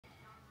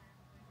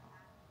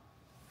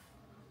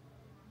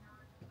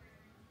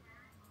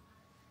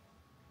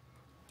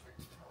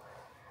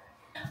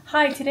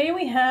Hi, today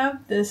we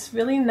have this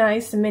really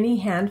nice mini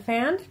hand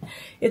fan.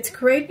 It's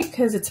great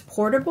because it's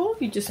portable.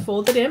 You just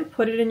fold it in,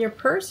 put it in your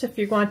purse if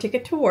you want to take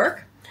it to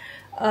work.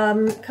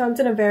 It comes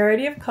in a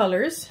variety of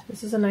colors.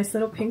 This is a nice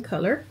little pink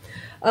color.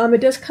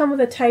 It does come with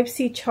a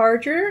Type-C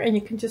charger, and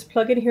you can just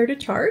plug it here to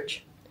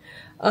charge.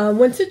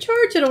 Once it's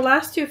charged, it'll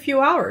last you a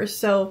few hours,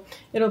 so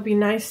it'll be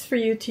nice for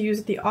you to use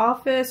at the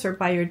office or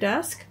by your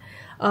desk.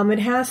 It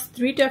has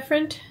 3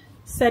 different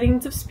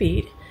settings of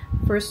speed.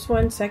 First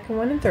one, second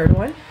one, and third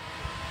one.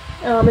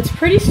 It's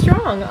pretty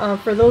strong.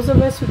 For those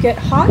of us who get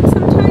hot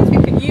sometimes,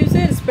 we could use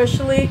it,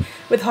 especially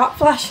with hot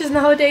flashes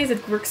nowadays.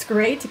 It works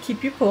great to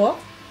keep you cool.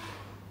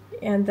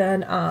 And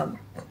then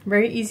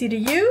very easy to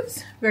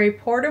use, very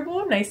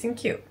portable, nice and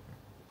cute.